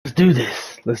do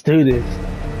this. Let's do this.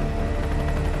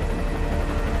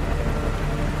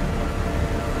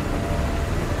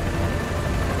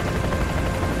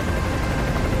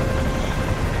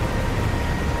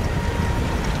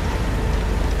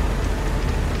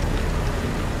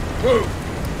 Move!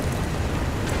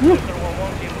 Sector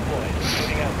 1-1 team deployed.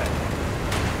 Moving outbound.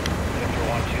 Sector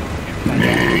 1-2, you're back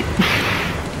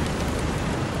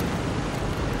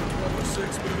Bravo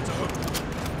 6, moving to hook.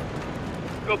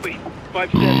 Copy. 5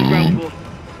 stands ground floor.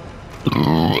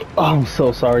 Oh, I'm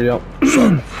so sorry, yo.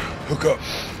 Son, hook up.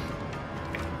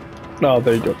 Oh,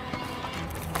 there you go.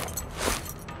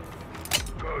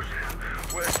 Ghost,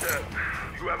 where's that?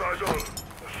 You have eyes on?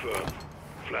 Affirm.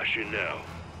 Flashing now.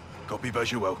 Copy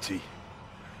visual, T.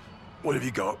 What have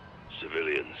you got?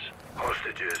 Civilians.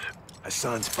 Hostages.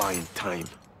 Hassan's buying time.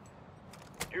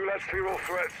 You lads clear all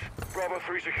threats. Bravo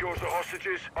 3 secures the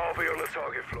hostages. I'll be on the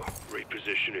target floor.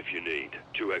 Reposition if you need.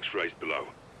 2 X-rays below.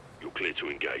 You're clear to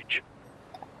engage.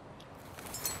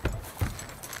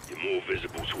 You're more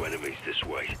visible to enemies this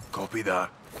way. Copy that.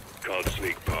 Can't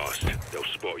sneak past. They'll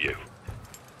spot you.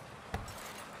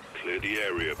 Clear the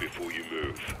area before you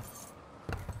move.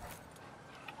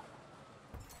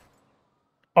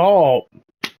 Oh,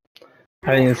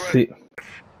 I didn't see.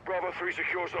 Bravo 3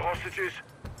 secures the hostages.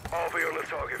 I'll be on the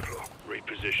target floor.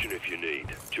 Reposition if you need.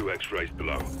 2 X-rays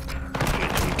below. Clear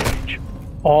to engage.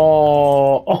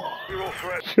 Oh, You're all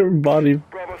threats. your body.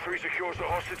 Bravo 3 secures the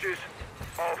hostages.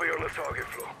 I'll be on the target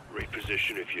floor.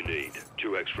 Reposition if you need.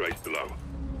 2 X-rays below.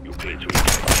 You're clear to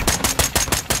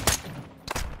engage.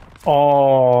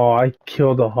 Oh, I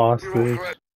killed a You're all hostage.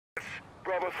 threats.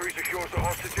 Bravo 3 secures the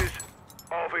hostages.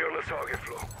 I'll be on the target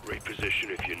floor. Reposition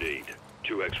if you need.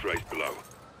 2 X-rays below.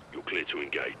 You're clear to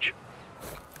engage.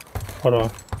 Hold on.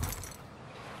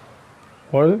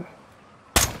 What?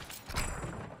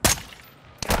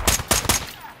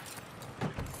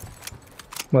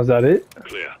 Was that it?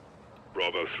 Clear.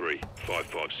 Bravo 3,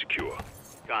 5-5 secure.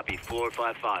 Copy.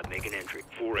 455, make an entry.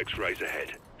 4 X-rays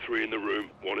ahead. 3 in the room,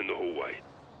 1 in the hallway.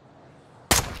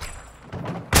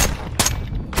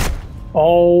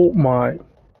 Oh my.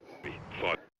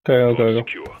 5 Okay.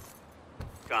 secure.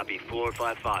 Copy.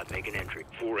 455, make an entry.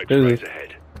 4 Is X-rays it?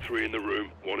 ahead. 3 in the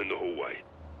room, 1 in the hallway.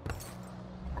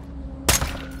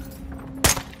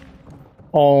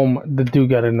 The dude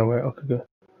got in the way. Okay, good.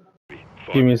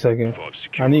 5, Give me a second. 5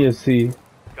 secure. I need to see.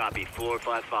 Copy.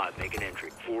 455, make an entry.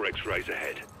 4 X-rays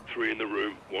ahead. 3 in the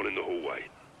room, 1 in the hallway.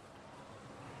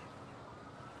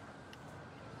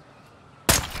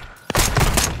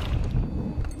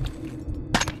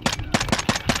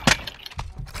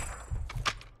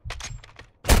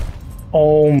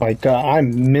 Oh my god, I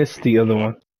missed the other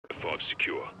one. 5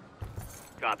 secure.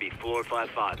 Copy.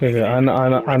 455. Okay, make good. an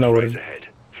entry. I know what it X-rays is. ahead.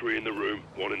 3 in the room,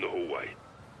 1 in the hallway.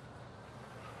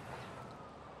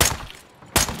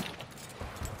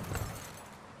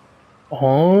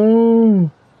 Oh.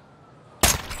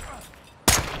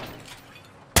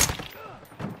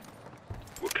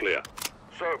 We're clear.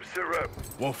 Soap, sit rep.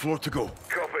 1 floor to go.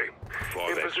 Copy. 5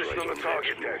 In X-rays position on the next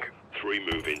target floor. deck. 3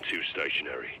 move in, 2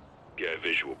 stationary. Get a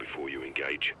visual before you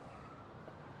engage.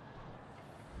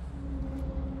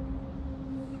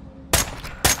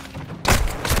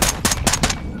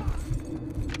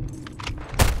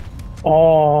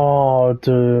 Oh,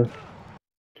 dude.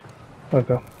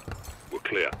 Okay. We're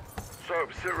clear.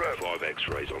 Soap, sit rep. 5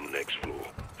 X-rays on the next floor.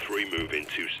 3 move in,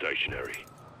 2 stationary.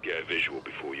 Get a visual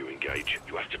before you engage.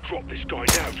 You have to drop this guy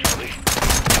now, Charlie.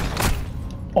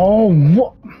 Oh,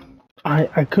 what?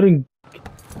 I couldn't.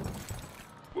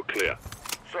 We're clear.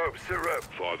 Soap, sit rep.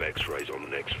 5 X-rays on the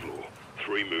next floor.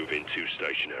 3 move in, 2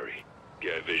 stationary.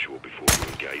 Get a visual before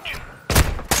you engage.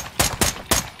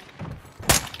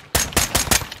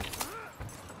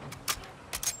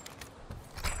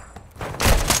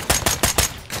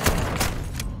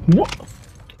 What?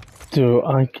 Dude,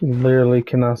 I literally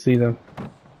cannot see them.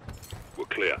 We're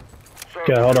clear. Soap,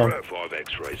 Okay, hold sit on. rep. 5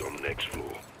 X-rays on the next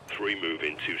floor. 3 move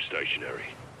in, 2 stationary.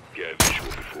 Get a visual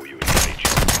before you engage.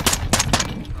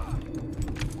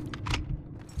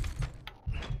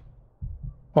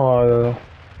 Oh, no.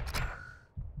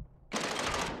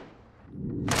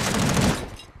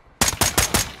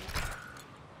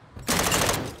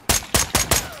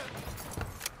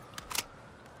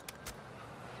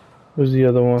 Where's the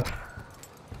other one?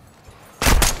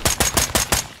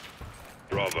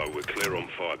 Bravo, we're clear on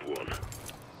 5-1.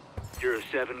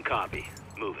 07, copy.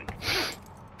 Moving.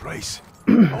 Price,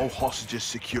 all hostages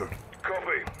secure.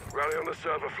 Copy. Rally on the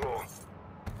server floor.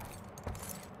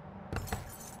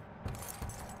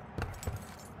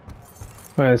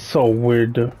 Man, it's so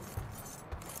weird, dude.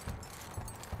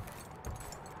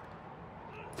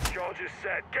 Charges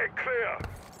set. Get clear.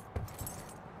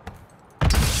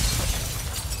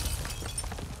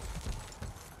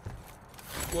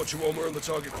 Watcher 1, we're on the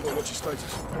target floor. What's your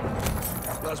status?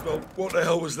 Laswell, what the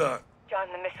hell was that? John,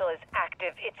 the missile is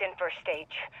active. It's in first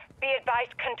stage. Be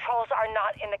advised, controls are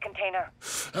not in the container.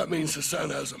 That means Hassan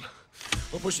has them.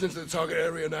 We're pushing into the target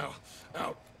area now.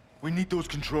 Out. We need those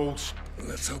controls.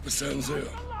 Let's hope Hassan's here.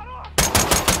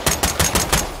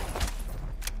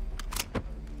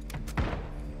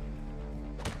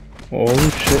 Oh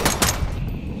shit.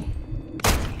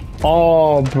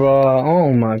 Oh, bruh.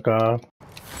 Oh my god.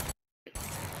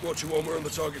 Watcher 1, we're on the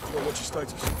target floor. What's your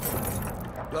status?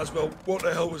 Laswell, what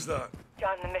the hell was that?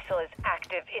 John, the missile is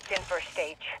active. It's in first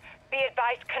stage. Be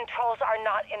advised, controls are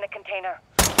not in the container.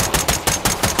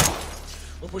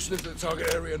 We're pushing into the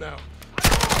target area now. We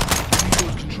need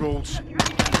those controls.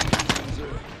 Hassan's here.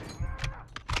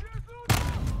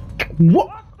 What?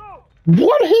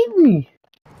 What hit me?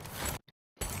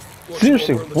 Watcher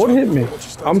Seriously, 1, we're on the what target hit me? floor. What's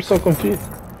your status? I'm so confused.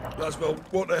 Laswell,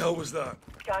 what the hell was that?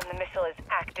 John, the missile is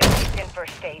active. It's in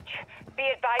first stage. Be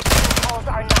advised, controls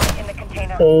are not in the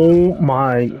container. Oh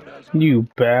my, you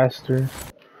bastard.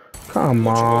 Come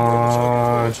Watcher 1,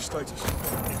 we're on the target floor. on.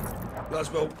 What's your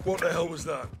status? Laswell, what the hell was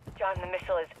that? John, the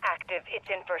missile is active. It's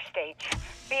in first stage.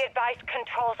 Be advised,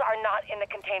 controls are not in the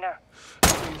container.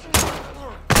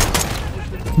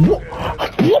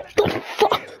 What the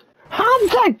fuck? How did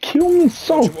that kill me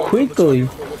so Watcher 1, we're on the quickly?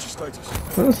 target floor. What's your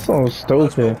status? That's so stupid.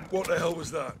 Laswell, what the hell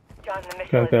was that? John, the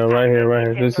missile Okay, is right active. here, right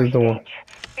here. It's in This is first the one. stage.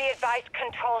 Be advised,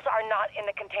 controls are not in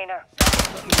the container.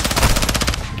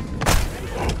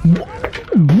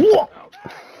 What?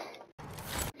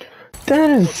 That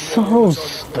is so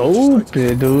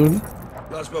stupid, dude.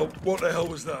 Laswell, what the hell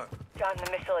was that? John,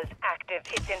 the missile is active.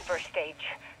 It's in first stage.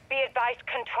 Be advised,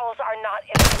 controls are not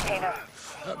in the container.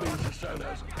 That means Hassan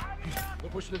has them. We're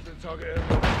pushing into the target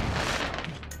area.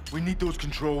 We need those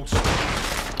controls.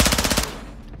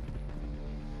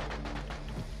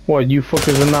 What, you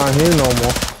fuckers are not here no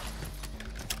more?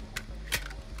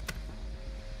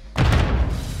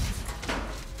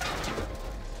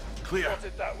 Clear.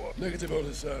 Negative on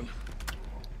Hassan.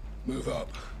 Move up.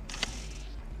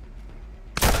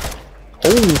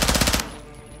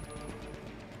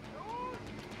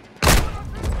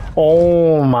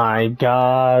 Oh my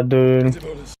god, dude. Negative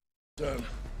on Hassan.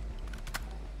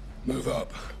 Move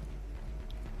up.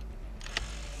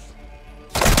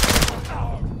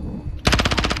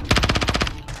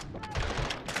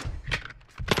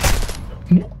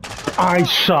 I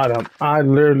shot him. I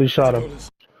literally shot him.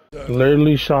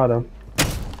 Literally shot him.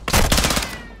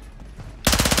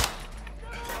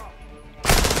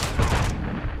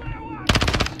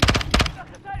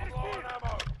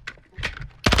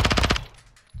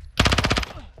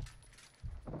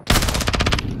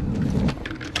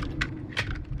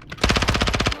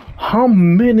 How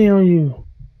many are you?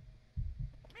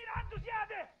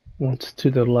 One's to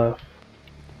the left.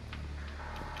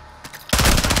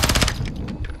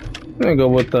 I'm gonna go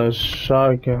with the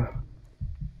shotgun.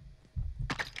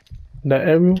 That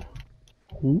everyone?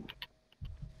 Ooh.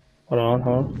 Hold on,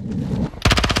 hold on.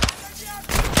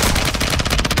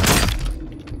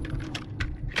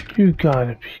 You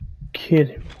gotta be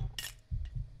kidding me.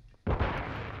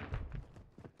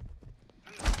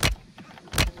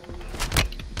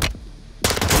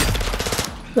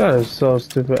 That is so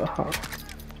stupid.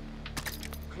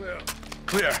 Clear.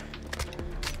 Clear.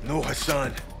 No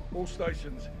Hassan. All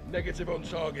stations. Negative on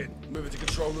target. Moving to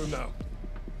control room now.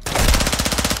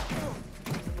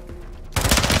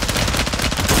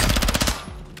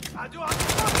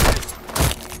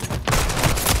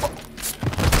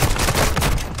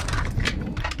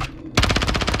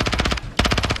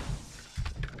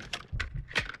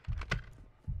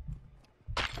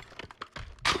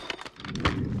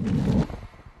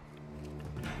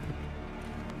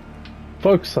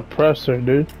 Fuck suppressor,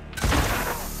 dude.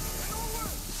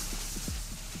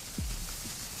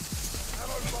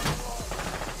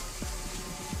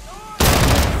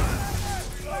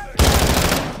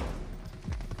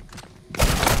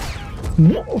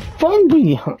 From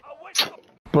behind,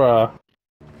 bruh.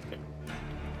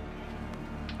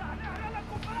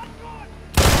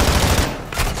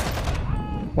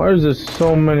 Why is there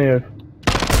so many?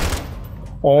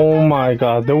 Oh my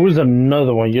god, there was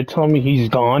another one. You're telling me he's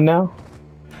gone now?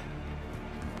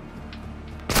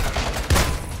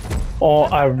 Oh,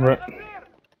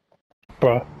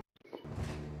 bruh.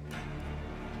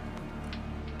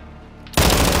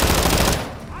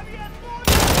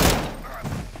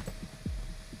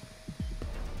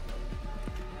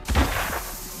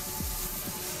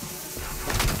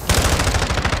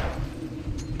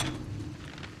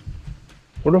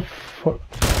 What the fuck?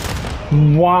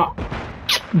 Wow.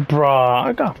 Bruh,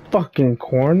 I got fucking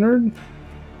cornered.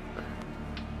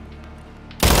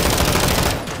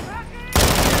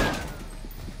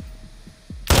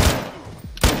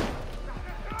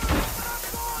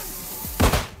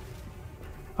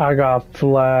 I got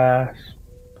flashed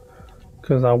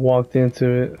because I walked into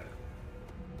it.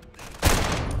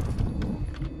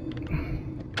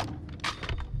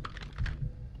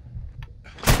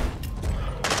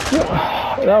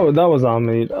 That was on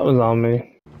me. That was on me.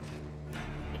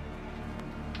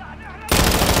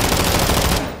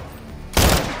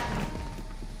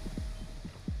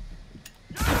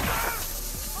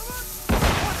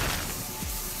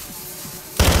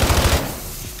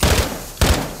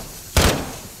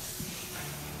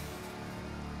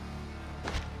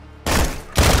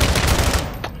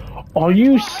 Are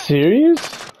you serious?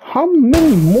 How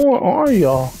many more are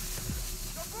y'all?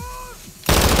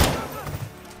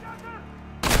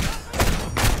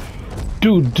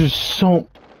 Dude, there's so...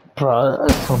 Bruh,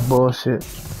 that's some bullshit.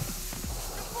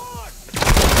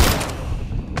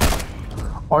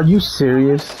 Are you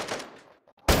serious?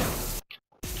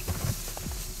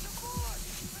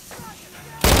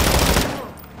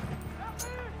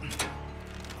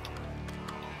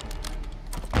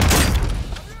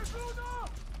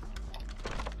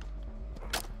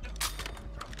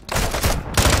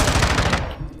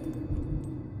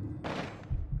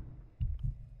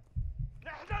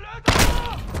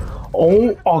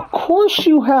 Oh, of course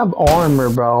you have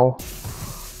armor, bro.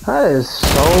 That is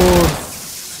so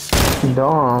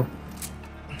dumb.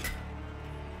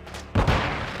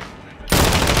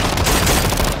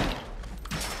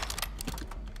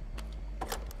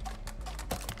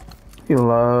 You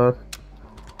love.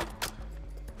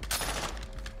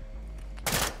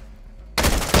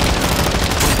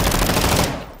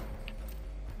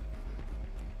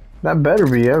 That better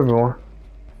be everyone.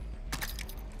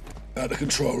 At the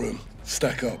control room.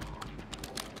 Stack up.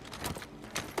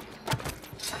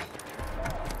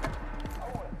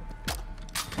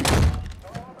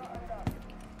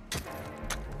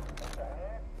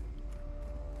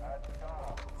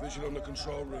 Vision on the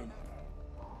control room.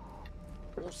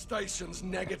 All stations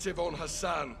negative on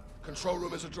Hassan. Control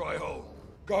room is a dry hole.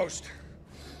 Ghost,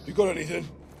 you got anything?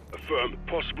 Affirm.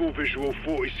 Possible visual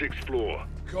 46th floor.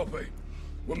 Copy.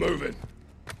 We're moving.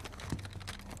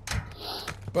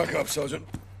 Back up, Sergeant.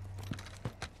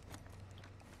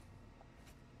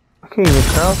 I can't even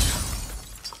crouch.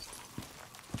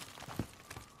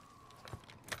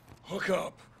 Hook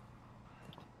up.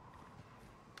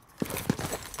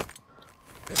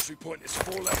 Entry point is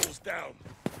 4 levels down.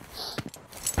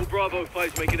 All Bravo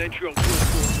phase making entry on course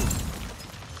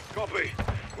portal. Copy.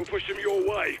 We'll push them your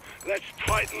way. Let's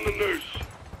tighten the noose.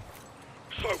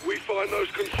 So if we find those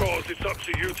controls, it's up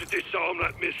to you to disarm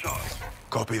that missile.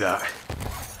 Copy that.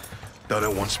 Done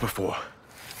it once before.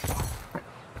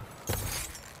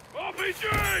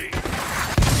 RPG!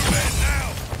 Get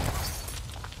now!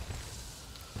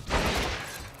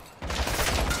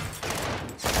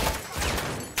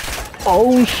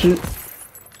 Oh shit.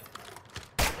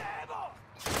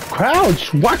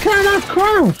 Crouch! Why can't I not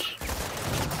crouch?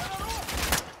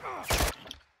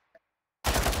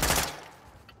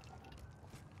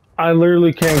 I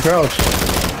literally can't crouch.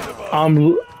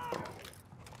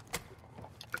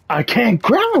 I can't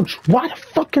crouch! Why the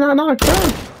fuck can I not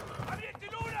crouch?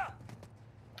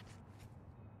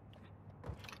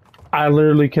 I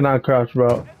literally cannot crouch,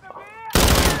 bro.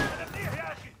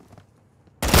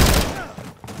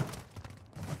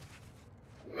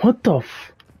 What the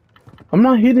f... I'm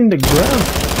not hitting the ground.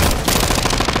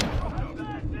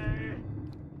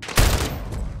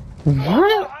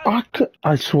 What?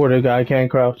 I swear to God, I can't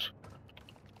crouch.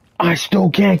 I still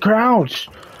can't crouch.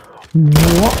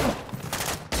 What?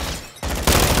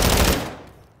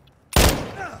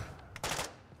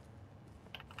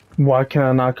 Why can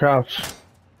I not crouch?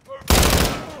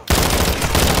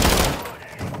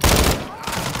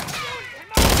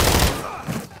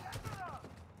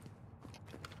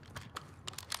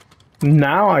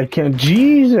 Now I can't.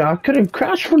 Jeez, I couldn't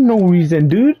crouch for no reason,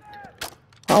 dude.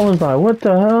 I was like, what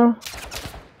the hell?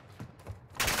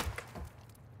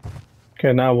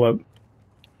 Okay, now what?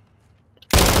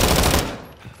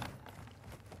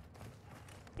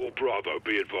 All Bravo,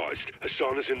 be advised.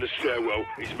 Hassan is in the stairwell.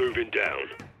 He's moving down.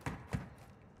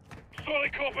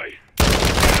 Solid copy.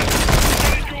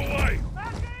 Headed your way.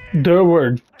 There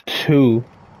were 2.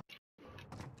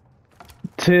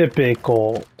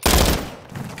 Typical.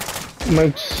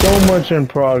 Make so much in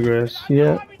progress,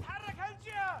 yeah.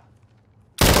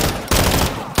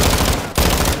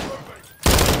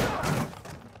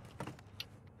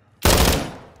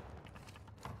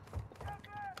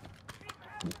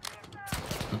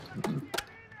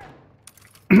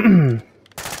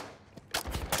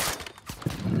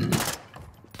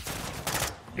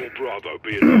 Bravo,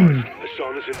 be advised.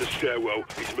 Hassan is in the stairwell.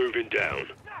 He's moving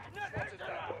down.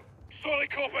 Solid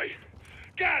copy.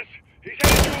 Gaz, He's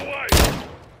headed your way!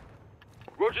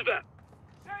 Roger that.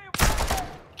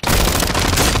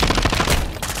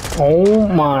 Oh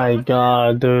my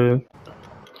god, dude.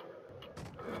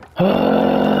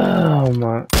 Oh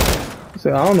my. See,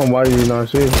 I don't know why you're not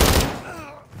shooting.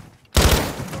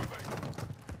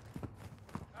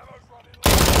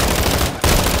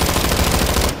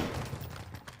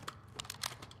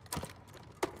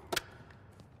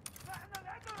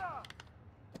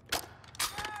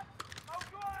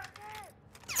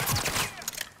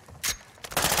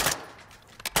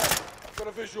 Got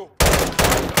a visual.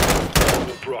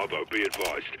 Bravo, be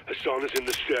advised. Hassan is in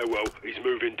the stairwell. He's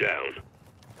moving down.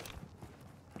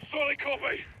 Solid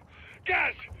copy.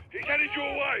 Gaz, he's headed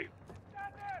your way.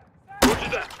 Roger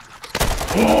that.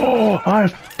 Oh, I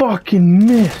fucking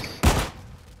missed.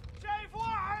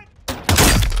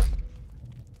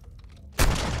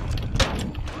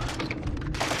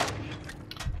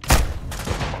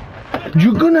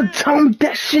 You're gonna tell me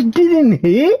that shit didn't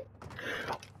hit?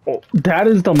 Oh, that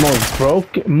is the most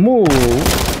broken move.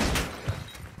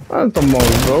 That's the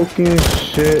most broken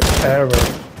shit ever.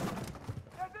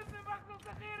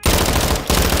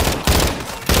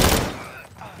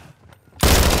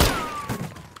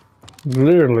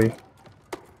 Literally.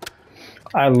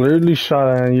 I literally shot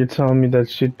at it and you're telling me that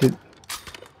shit did.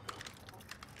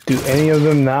 Do any of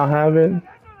them now have it?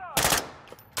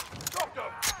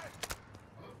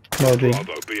 No, they.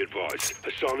 Bravo, be advised.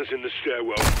 Hassan is in the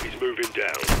stairwell. He's moving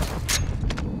down.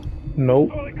 Nope.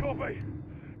 Solid copy.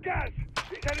 Gaz,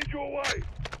 he's headed your way.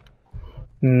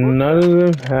 None of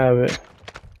them have it.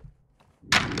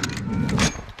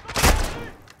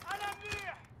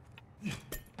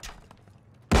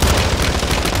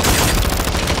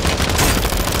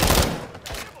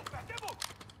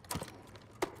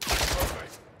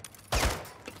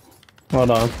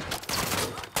 Hold on.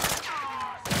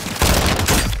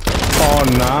 Oh,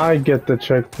 now I get the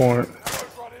checkpoint.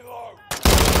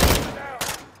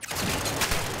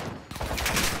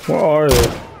 Where are they?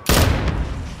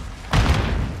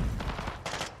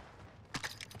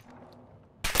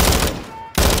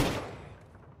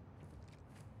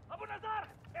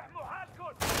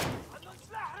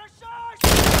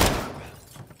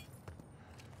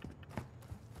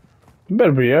 It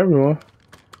better be everyone.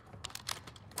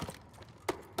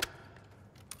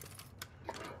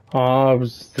 Oh, it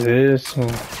was this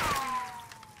one.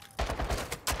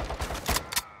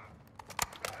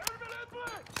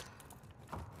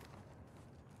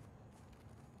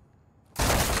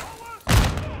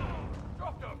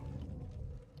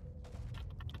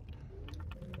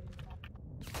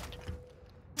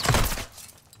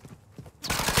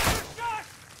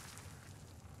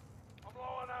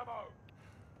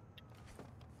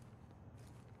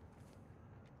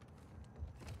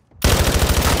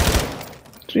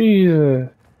 Jesus.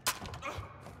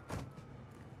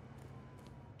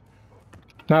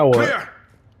 Now what? Clear.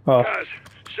 Oh. Gaz,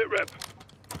 sit rep.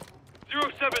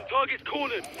 07, target's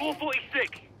cornered.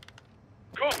 446.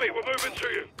 Copy, we're moving to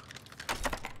you.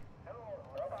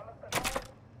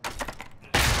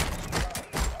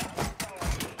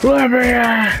 Let me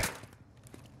out.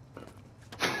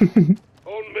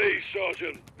 On me,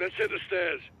 Sergeant. Let's hit the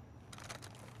stairs.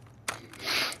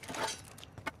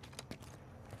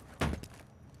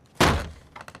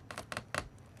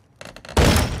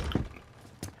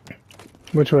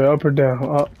 Which way, up or down?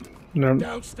 Up. No.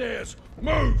 Downstairs.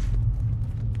 Move!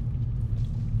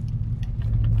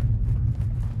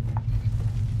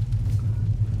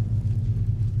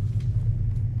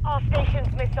 All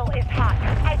stations' missile is hot.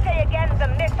 I say again, the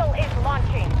missile is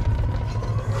launching.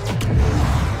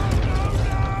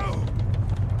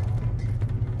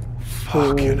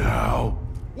 Fucking hell.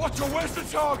 Watcher, where's the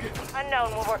target?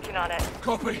 Unknown, we're working on it.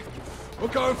 Copy. We're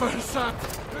going for Hassan.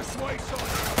 This way, son.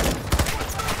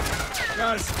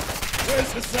 Guys,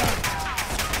 where's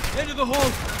Hassan? End of the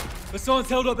hall. Hassan's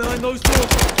held up behind those doors.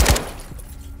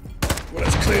 Well,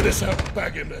 let's clear this out and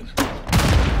bag him then.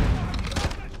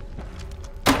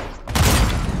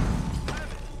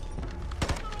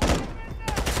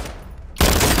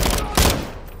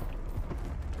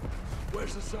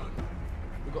 Where's Hassan?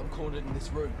 We've got him cornered in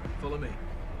this room. Follow me.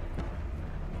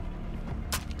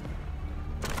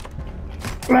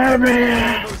 Let me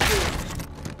out.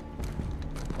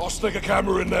 I'll stick a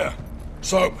camera in there.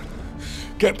 So,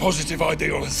 get positive ID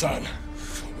on Hassan.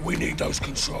 We need those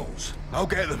controls. I'll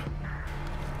get them.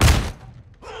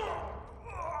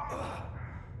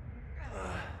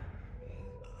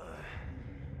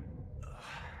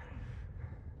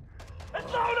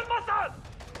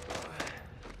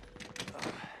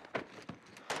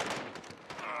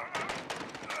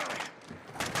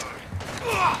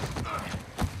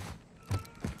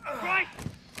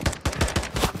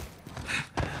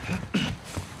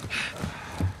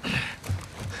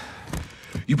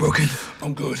 You broken?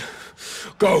 I'm good.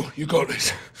 Go, you got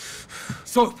this.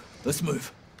 Soap, let's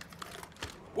move.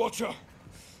 Watcher,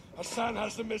 Hassan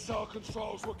has the missile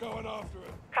controls. We're going after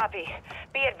him. Copy.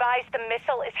 Be advised the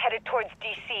missile is headed towards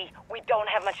DC. We don't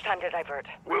have much time to divert.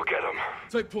 We'll get him.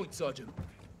 Take point, Sergeant.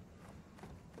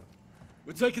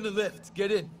 We're taking the lift.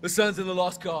 Get in. Hassan's in the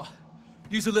last car.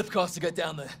 Use the lift cars to get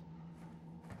down there.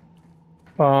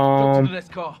 Jump to the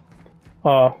next car.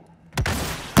 Oh.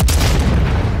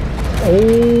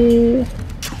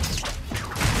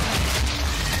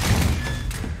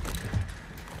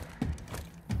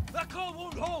 That car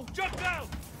won't hold. Jump down.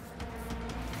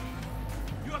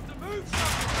 You have to move,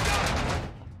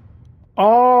 Sergeant.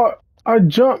 Oh, I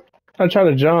jumped. I tried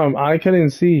to jump. I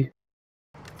couldn't see.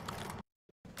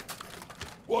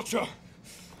 Watcher,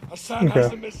 Hassan has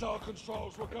the missile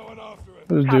controls. We're going after him.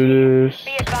 Let's do this.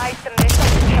 Be advised the missile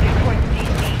is headed towards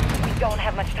DC. We don't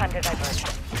have much time to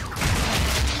divert.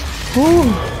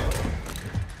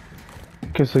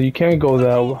 Okay, so you can't go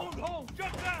that way.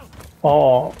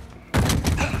 Oh.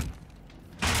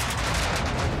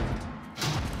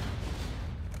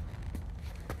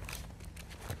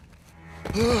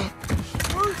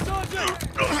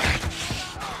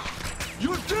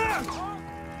 You're dead!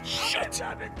 Shit.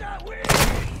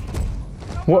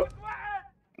 What?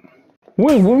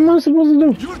 Wait, what am I supposed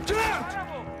to do? You're dead!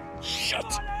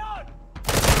 Shit.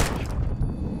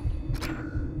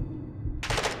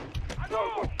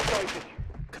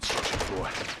 Construction floor.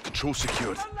 Control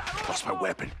secured. Lost my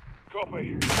weapon.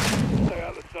 Copy. Stay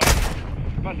out of sight.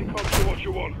 Passing comms to what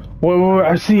you want.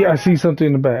 Wait, I see something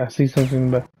in the back. I see something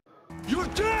in the back. You're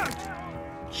dead!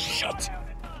 Shit.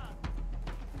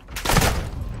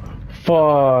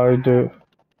 Fuck, dude.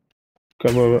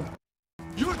 Okay, wait.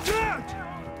 You're dead!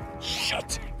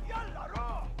 Shit.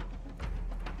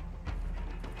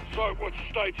 So, what's the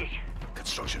status?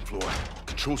 Construction floor.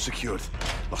 Control secured.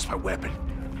 Lost my weapon.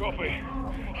 Copy.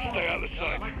 Stay out of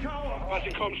sight.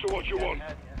 Passing comms to what you want.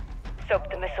 Soap,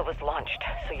 the missile was launched,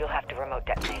 so you'll have to remote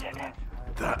detonate it.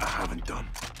 That I haven't done.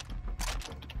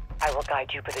 I will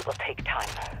guide you, but it will take time.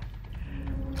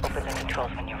 Open the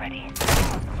controls when you're ready.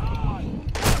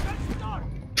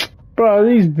 Bro,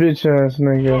 these bitch ass So,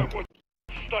 niggas. what's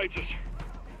the status?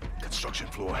 Construction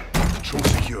floor. Control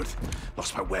secured.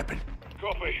 Lost my weapon.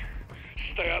 Copy.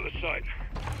 Stay out of sight.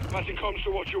 Passing comms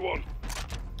to what you want.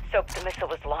 Soap, the missile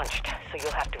was launched, so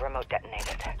you'll have to remote detonate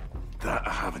it. That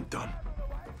I haven't done.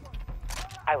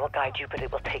 I will guide you, but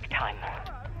it will take time.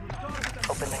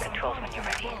 Open the controls when you're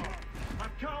ready.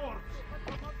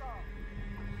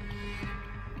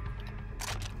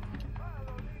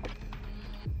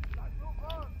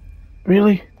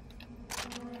 Really?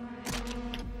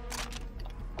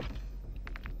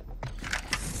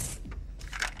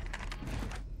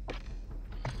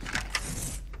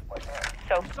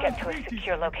 Soap, get to a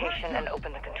secure location and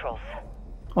open the controls.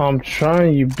 I'm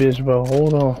trying, you bitch, but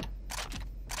hold on.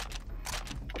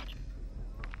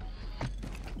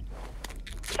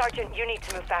 Sergeant, you need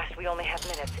to move fast. We only have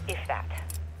minutes, if that.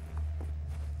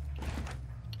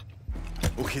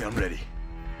 Okay, I'm ready.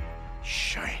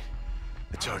 Shine.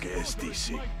 The target is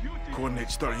DC.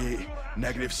 Coordinates 38,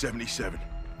 -77.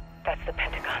 That's the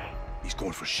Pentagon. He's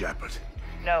going for Shepard.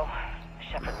 No,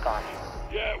 Shepard's gone.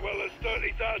 Yeah, well, there's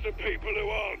 30,000 people who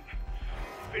aren't.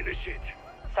 Finish it.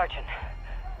 Sergeant,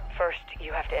 first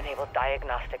you have to enable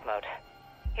diagnostic mode.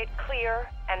 Hit clear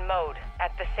and mode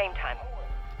at the same time.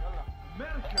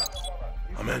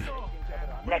 I'm in.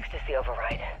 Next is the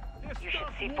override. You should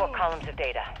see 4 columns of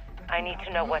data. I need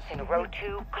to know what's in row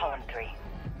 2, column 3.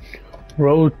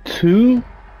 Row 2?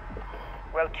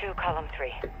 Row 2, column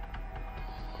 3.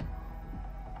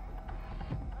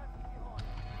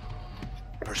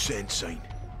 Percent sign.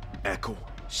 Echo,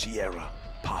 Sierra,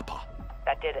 Papa.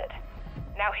 That did it.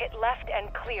 Now hit left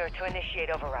and clear to initiate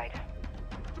override.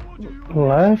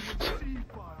 Left?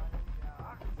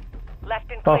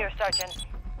 Left and clear, Sergeant.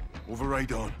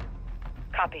 Override on.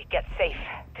 Copy. Get safe.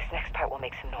 This next part will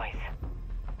make some noise.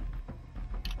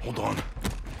 Hold on.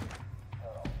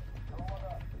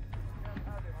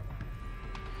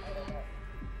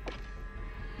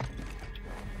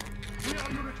 We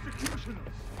are your executioners.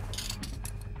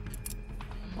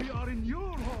 We are in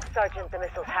your home. Sergeant, the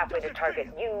missile's halfway to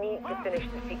target. You need to finish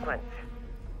the sequence.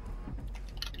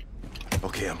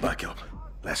 Okay, I'm back up.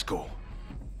 Let's go.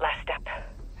 Last step.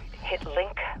 Hit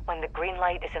link when the green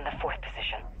light is in the 4th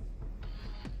position.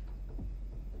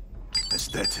 It's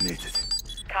detonated.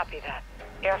 Copy that.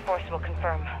 Air Force will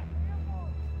confirm.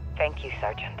 Thank you,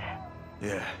 Sergeant.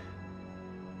 Yeah.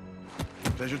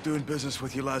 Pleasure doing business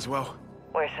with you, Laswell.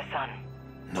 Where's Hassan?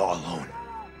 Not alone.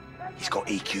 He's got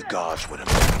AQ guards with him.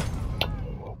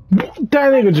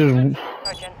 That nigga just.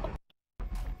 Sergeant.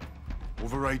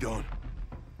 Override on.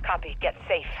 Copy. Get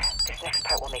safe. This next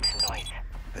part will make some noise.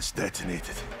 It's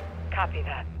detonated. Copy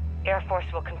that. Air Force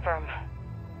will confirm.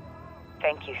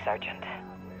 Thank you, Sergeant.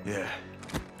 Yeah.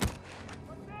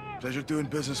 Pleasure doing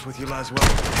business with you, Laswell.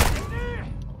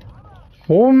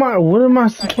 What am I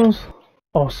supposed?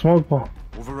 Oh, smoke bomb.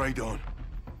 Override on.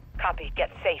 Copy.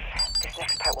 Get safe. This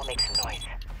next part will make some noise.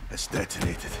 It's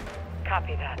detonated.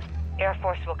 Copy that. Air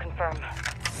Force will confirm.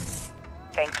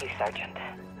 Thank you, Sergeant.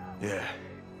 Yeah.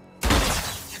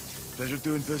 Pleasure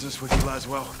doing business with you,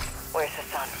 Laswell. Where's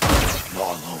Hassan?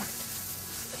 Not alone.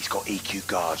 He's got AQ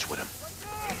guards with him.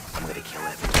 I'm gonna kill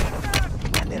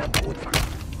everyone. And then I'm going for him.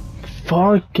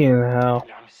 Fucking hell.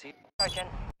 Sergeant.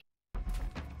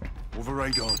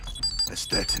 Override on. It's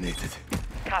detonated.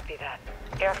 Copy that.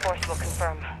 Air Force will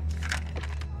confirm.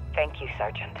 Thank you,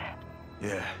 Sergeant.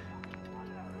 Yeah.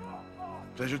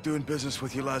 Pleasure doing business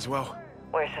with you, Laswell.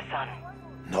 Where's Hassan?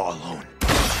 Not alone.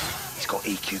 He's got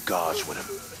AQ guards with him.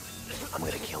 I'm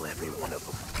gonna kill every one of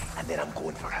them. And then I'm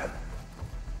going for him.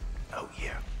 Out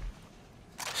here.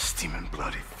 Steaming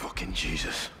bloody fucking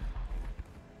Jesus.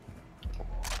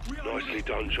 Nicely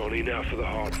done, Johnny. Now for the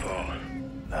hard part.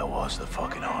 That was the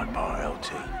fucking hard part,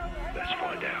 LT. Let's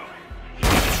find out.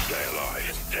 Stay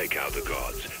alive, take out the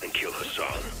guards, and kill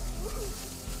Hassan.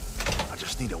 I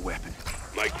just need a weapon.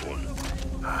 Make one.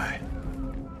 Aye.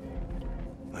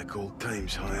 Like old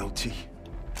times, huh, LT?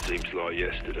 Seems like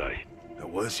yesterday. It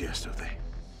was yesterday.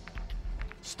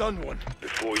 Stun one.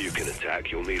 Before you can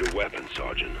attack, you'll need a weapon,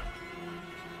 Sergeant.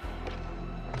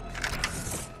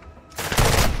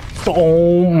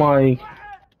 Oh my.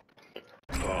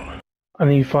 Oh, I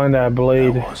need to find that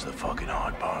blade. That was the fucking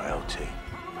hard part, LT.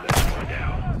 let's find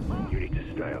out. You need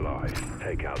to stay alive,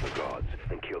 take out the guards,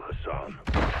 and kill Hassan.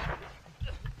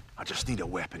 I just need a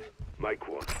weapon. Make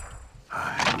one.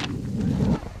 Aye.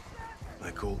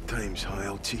 Like old times,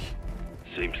 huh, LT?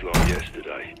 Seems like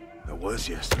yesterday. It was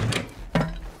yesterday.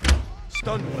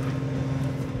 Stun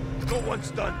one. Got one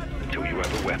stunned. Until you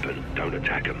have a weapon, don't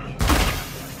attack him.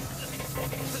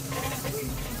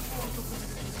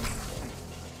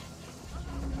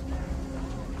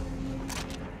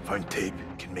 Found tape.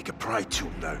 Can make a pry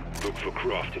tool now. Look for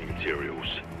crafting materials.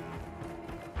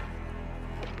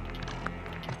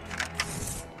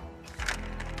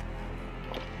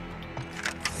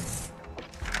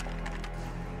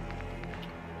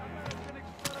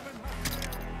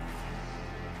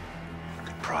 I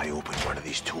could pry open one of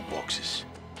these toolboxes.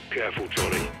 Careful,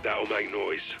 Johnny. That'll make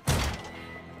noise.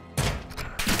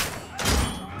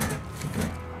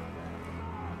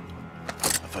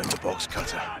 I found the box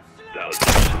cutter. That'll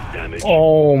do some damage.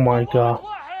 Oh my god.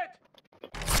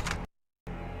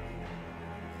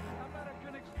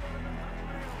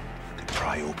 I could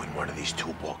pry open one of these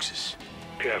toolboxes.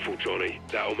 Careful, Johnny.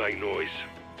 That'll make noise.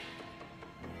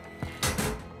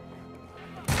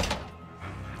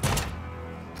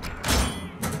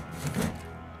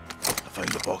 I found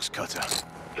the box cutter.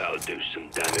 That'll do some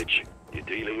damage. You're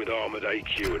dealing with armored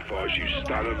AQ. Advise you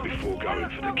stun them before going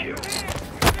for the kill.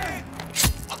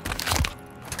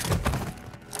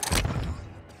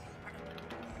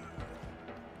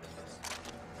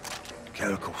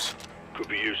 Chemicals. Could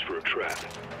be used for a trap.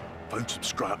 Found some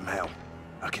scrap metal.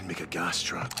 I can make a gas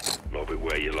trap. Lob it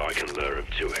where you like and lure him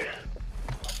to it.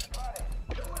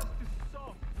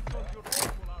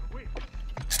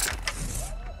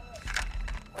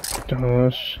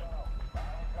 Gosh.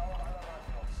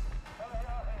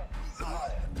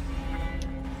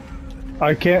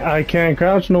 I can't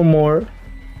crouch no more.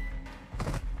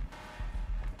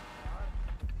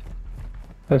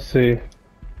 Let's see.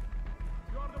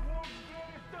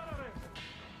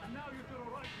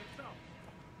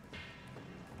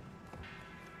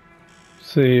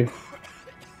 See.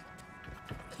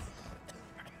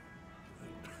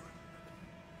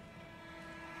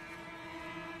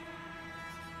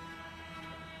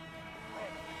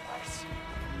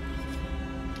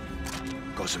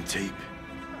 Got some tape.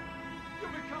 You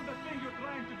become the thing you're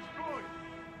trying to destroy.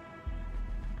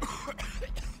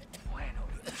 Bueno,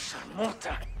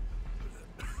 Sharmota.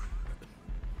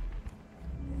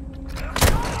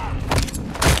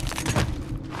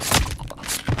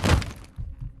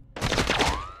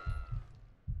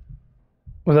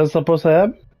 Was that supposed to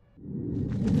happen?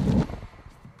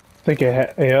 I think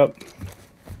it yep.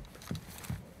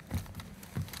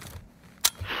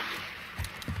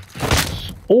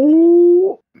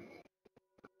 Oh!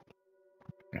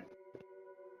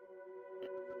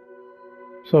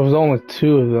 So it was only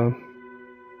two of them.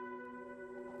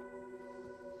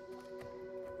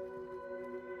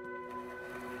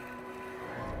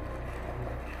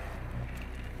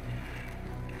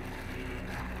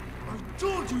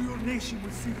 told you your nation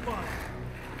would see fire.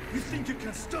 You think you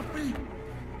can stop me?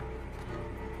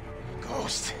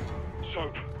 Ghost,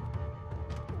 Soap.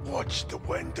 watch the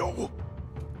window.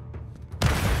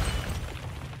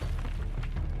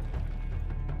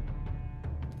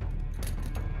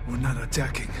 We're not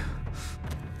attacking.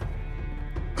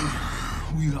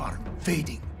 We are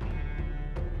fading.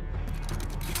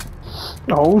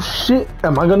 Oh shit!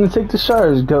 Am I gonna take the shot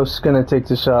or is Ghost gonna take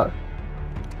the shot?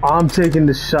 I'm taking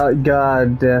the shot,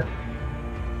 god damn.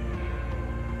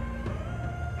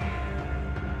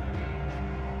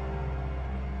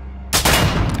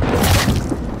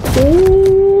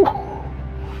 Ooh!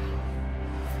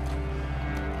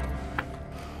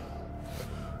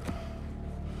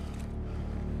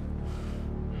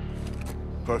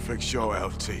 Perfect show,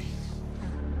 LT.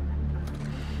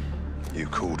 You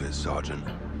called it, Sergeant.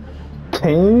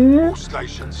 Damn. All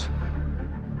stations.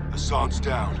 Hassan's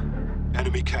down.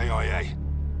 Enemy KIA.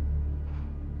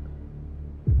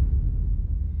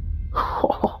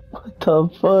 What the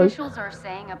fuck? Officials are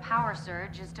saying a power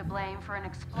surge is to blame for an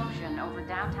explosion over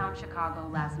downtown Chicago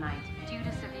last night. Due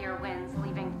to severe winds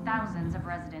leaving thousands of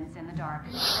residents in the dark,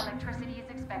 electricity is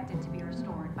expected to be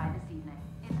restored by this evening.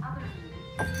 In other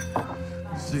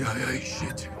news, CIA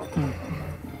shit.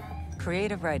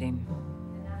 Creative writing.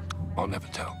 I'll never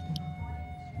tell.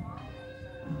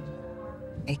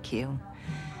 AQ.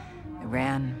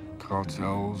 Iran.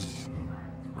 Cartels.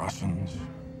 Russians.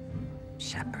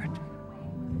 Shepard.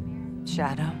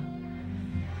 Shadow.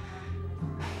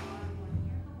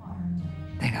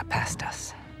 They got past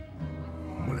us.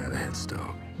 We had a head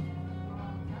start.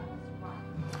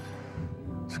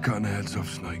 It's cutting the heads off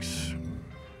snakes.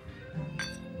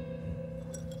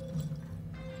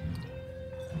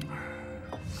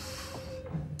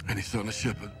 Any sign of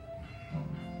Shepard?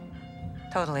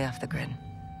 Totally off the grid.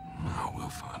 Oh, we'll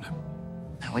find him.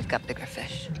 We've got bigger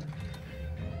fish.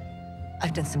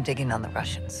 I've done some digging on the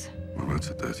Russians. Well, that's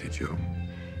a dirty job.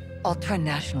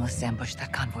 Ultra-nationalists ambushed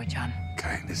that convoy, John.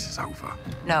 Okay, this is over.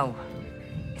 No,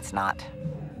 it's not.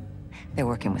 They're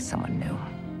working with someone new.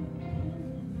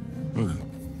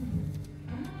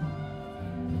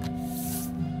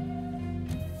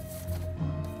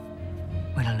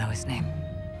 We don't know his name.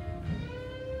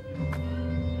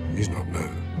 He's not new.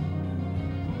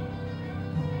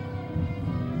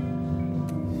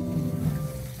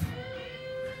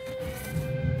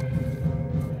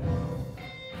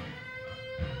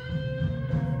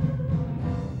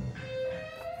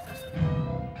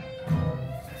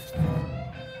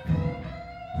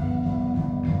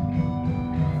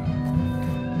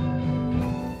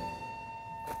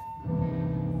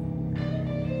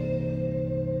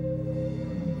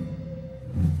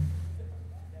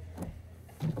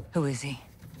 Who is he?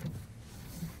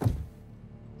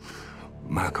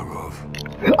 Makarov.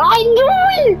 I knew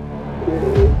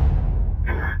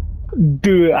it!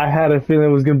 Dude, I had a feeling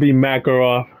it was gonna be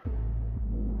Makarov.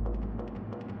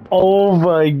 Oh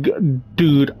my god,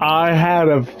 dude, I had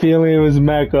a feeling it was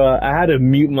Makarov. I had to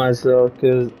mute myself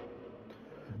because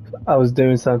I was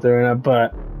doing something right now,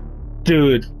 but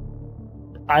dude,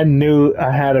 I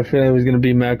had a feeling it was gonna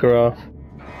be Makarov.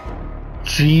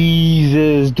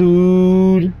 Jesus,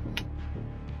 dude.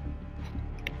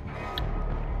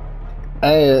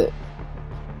 Hey,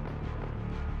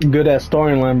 good at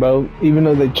storyline, bro. Even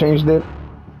though they changed it.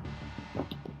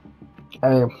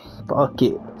 Hey, fuck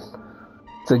it.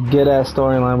 It's a good ass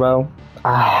storyline, bro.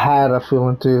 I had a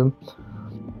feeling too.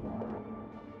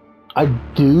 I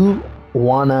do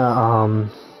wanna,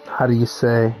 how do you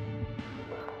say?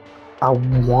 I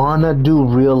wanna do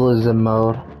realism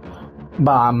mode,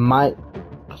 but I might.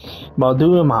 But I'll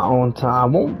do it in my own time. I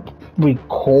won't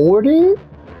record it.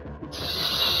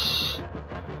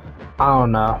 I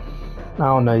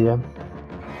don't know yet.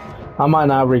 I might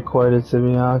not record it, to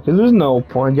be honest, because there's no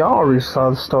point. Y'all already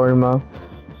saw the story mode.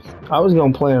 I was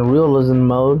gonna play in realism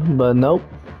mode, but nope.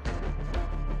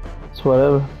 It's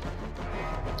whatever.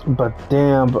 But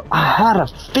damn, bro, I had a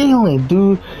feeling,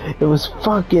 dude. It was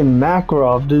fucking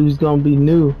Makarov, dude. He's gonna be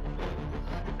new.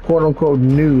 Quote unquote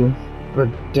new. But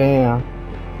damn.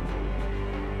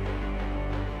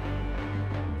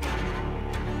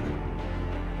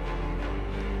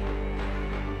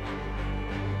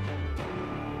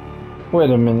 Wait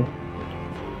a minute.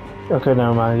 Okay,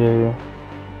 never mind. Yeah.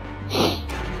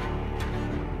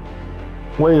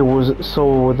 Wait,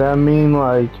 so would that mean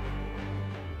like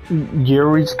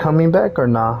Yuri's coming back or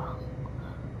not?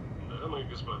 Дамы и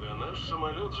господа, наш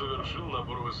самолет завершил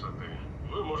набор высоты.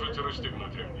 Вы можете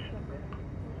расстегнуть ремни.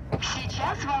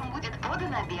 Сейчас вам будет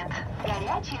подан обед.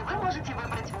 Горячий вы можете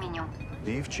выбрать в меню.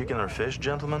 Beef, chicken, or fish,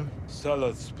 gentlemen?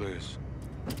 Salads, please.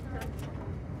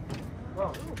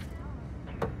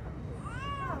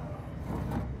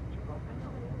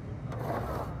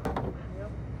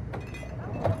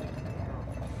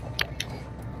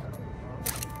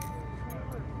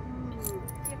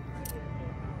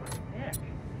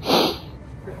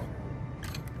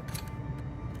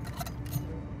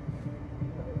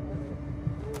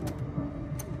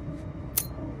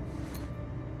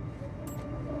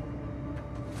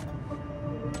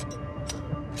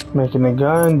 Making a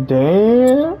gun,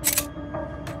 damn.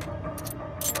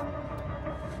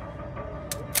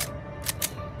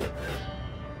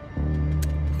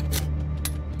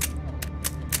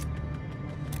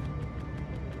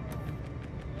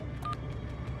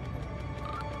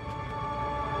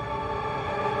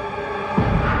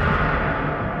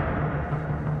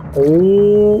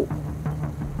 Oh.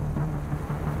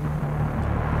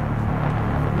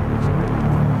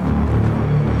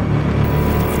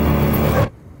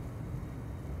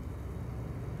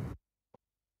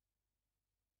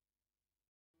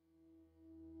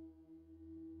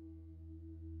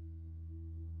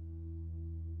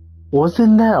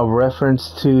 Wasn't that a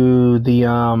reference to the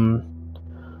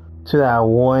to that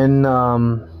one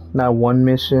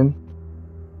mission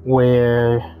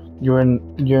where you're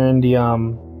in the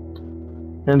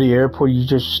airport, you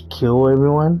just kill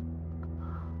everyone?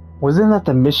 Wasn't that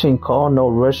the mission called No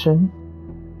Russian?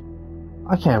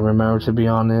 I can't remember, to be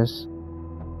honest.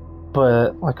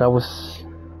 But like I was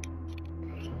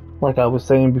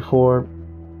saying before,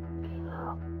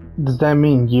 does that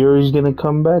mean Yuri's gonna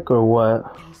come back or what?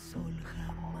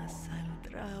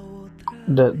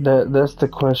 That's the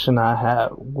question I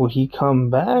have. Will he come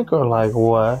back or like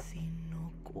what?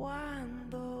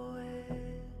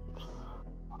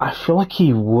 I feel like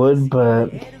he would,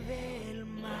 but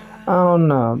I don't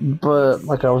know. But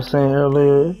like I was saying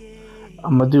earlier,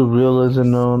 I'm gonna do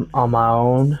realism on my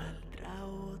own.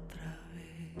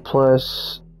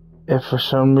 Plus, if for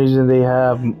some reason they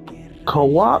have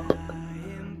co-op,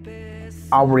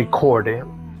 I'll record it.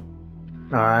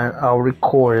 Alright, I'll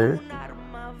record it.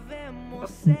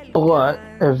 But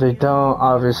if they don't,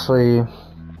 obviously,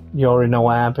 you already know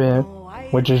what happened.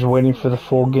 We're just waiting for the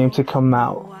full game to come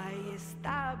out.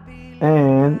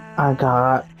 And I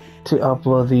got to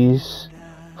upload these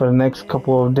for the next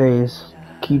couple of days.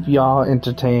 Keep y'all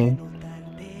entertained.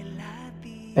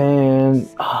 And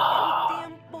I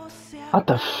have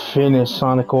to finish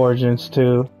Sonic Origins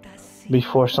too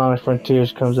before Sonic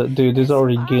Frontiers comes up. Dude, there's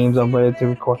already games I'm ready to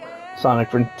record. Sonic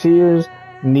Frontiers,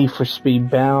 Need for Speed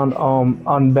Bound,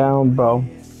 Unbound, bro.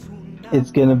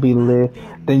 It's gonna be lit.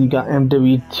 Then you got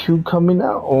MW2 coming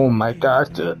out. Oh my gosh,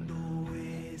 dude.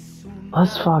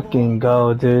 Let's fucking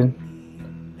go, dude.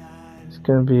 It's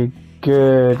gonna be a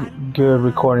good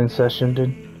recording session,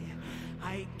 dude.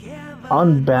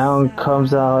 Unbound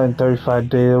comes out in 35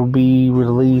 days. It'll be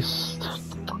released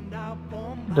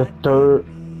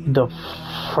the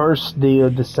first day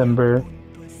of December.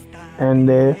 And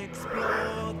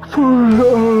for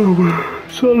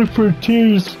Sonic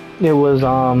Frontiers, it was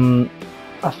I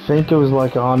think it was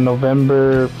like on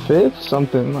November 5th,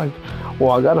 something like.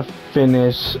 Well, I gotta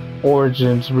finish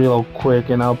Origins real quick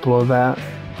and upload that.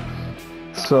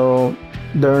 So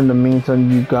during the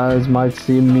meantime, you guys might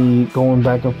see me going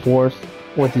back and forth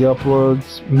with the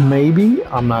uploads. Maybe,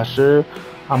 I'm not sure.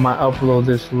 I might upload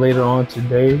this later on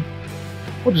today.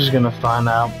 We're just gonna find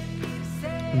out.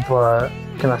 But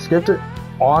can I skip it?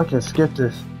 Oh, I can skip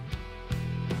this.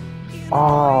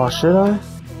 Oh, should I?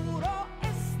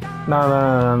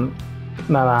 Nah,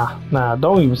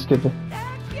 don't even skip it.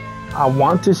 I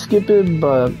want to skip it,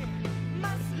 but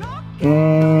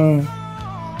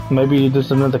maybe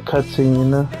there's another cutscene, you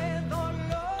know?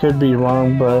 Could be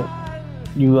wrong, but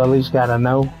you at least gotta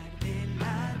know.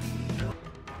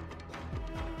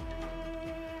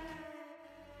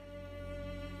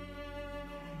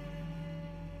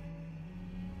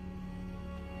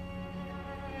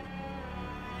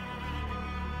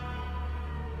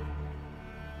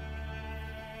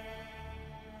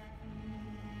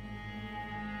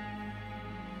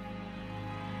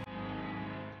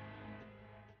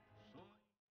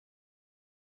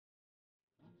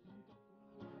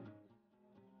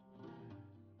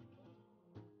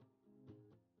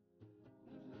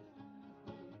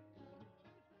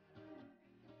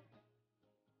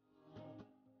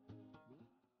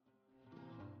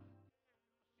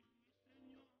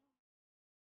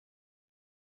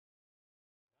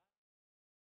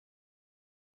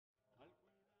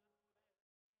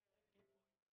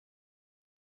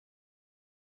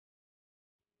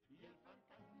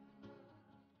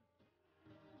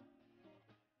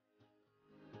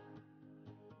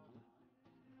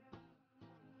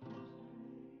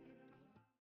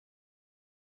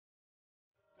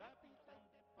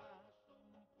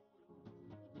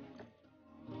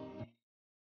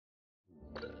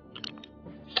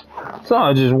 So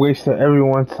I just wasted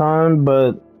everyone's time,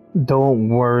 but don't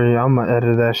worry, I'm gonna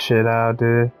edit that shit out,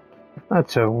 dude. That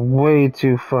took way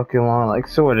too fucking long, like,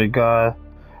 swear to God.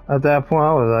 At that point,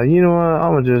 I was like, you know what,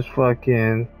 I'm gonna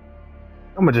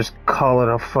just call it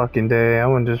a fucking day.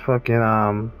 I'm gonna just fucking,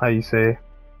 how you say?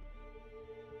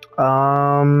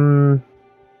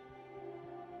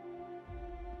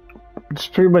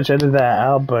 Just pretty much edited that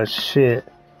out, but shit.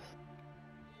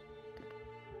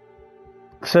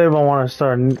 Say if I want to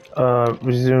start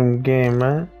resume game,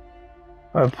 right?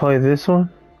 I play this one.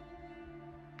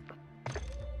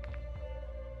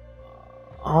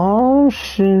 Oh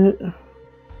shit.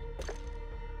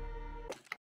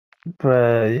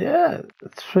 But yeah,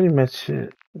 that's pretty much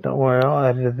it. Don't worry, I'll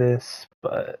edit this,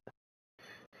 but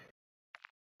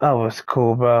that was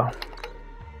cool, bro.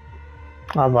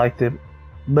 I liked it,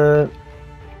 but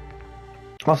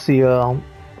I'll see you on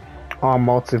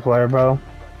multiplayer, bro.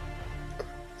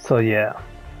 So yeah.